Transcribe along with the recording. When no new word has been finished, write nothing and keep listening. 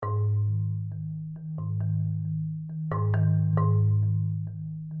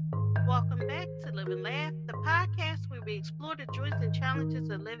Welcome back to Live and Laugh, the podcast where we explore the joys and challenges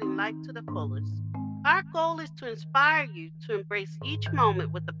of living life to the fullest. Our goal is to inspire you to embrace each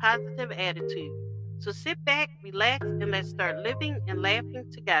moment with a positive attitude. So sit back, relax, and let's start living and laughing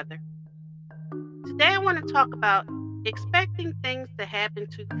together. Today I want to talk about expecting things to happen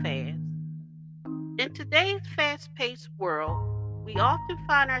too fast. In today's fast paced world, we often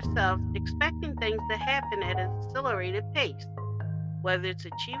find ourselves expecting things to happen at an accelerated pace. Whether it's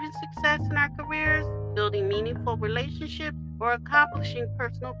achieving success in our careers, building meaningful relationships, or accomplishing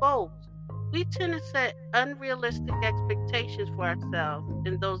personal goals, we tend to set unrealistic expectations for ourselves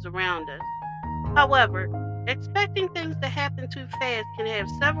and those around us. However, expecting things to happen too fast can have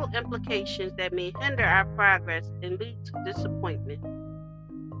several implications that may hinder our progress and lead to disappointment.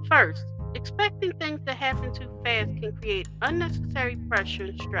 First, expecting things to happen too fast can create unnecessary pressure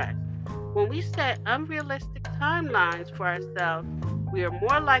and stress. When we set unrealistic timelines for ourselves, we are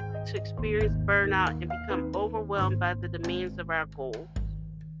more likely to experience burnout and become overwhelmed by the demands of our goals.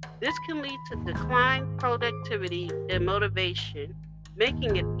 This can lead to declined productivity and motivation,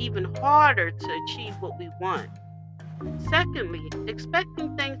 making it even harder to achieve what we want. Secondly,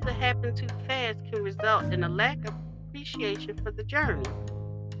 expecting things to happen too fast can result in a lack of appreciation for the journey.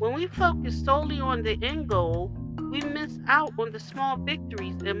 When we focus solely on the end goal, we miss out on the small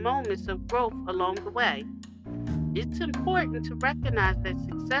victories and moments of growth along the way. It's important to recognize that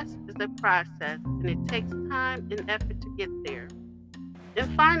success is a process and it takes time and effort to get there.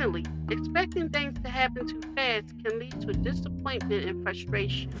 And finally, expecting things to happen too fast can lead to disappointment and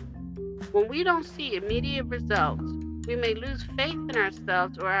frustration. When we don't see immediate results, we may lose faith in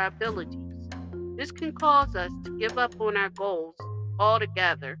ourselves or our abilities. This can cause us to give up on our goals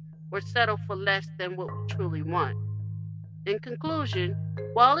altogether or settle for less than what we truly want. In conclusion,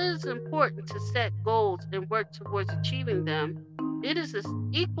 while it is important to set goals and work towards achieving them, it is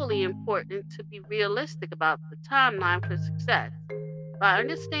equally important to be realistic about the timeline for success. By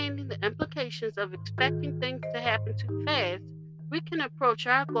understanding the implications of expecting things to happen too fast, we can approach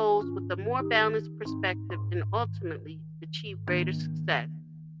our goals with a more balanced perspective and ultimately achieve greater success.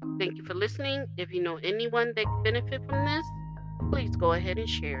 Thank you for listening. If you know anyone that could benefit from this, please go ahead and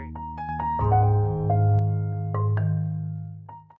share it.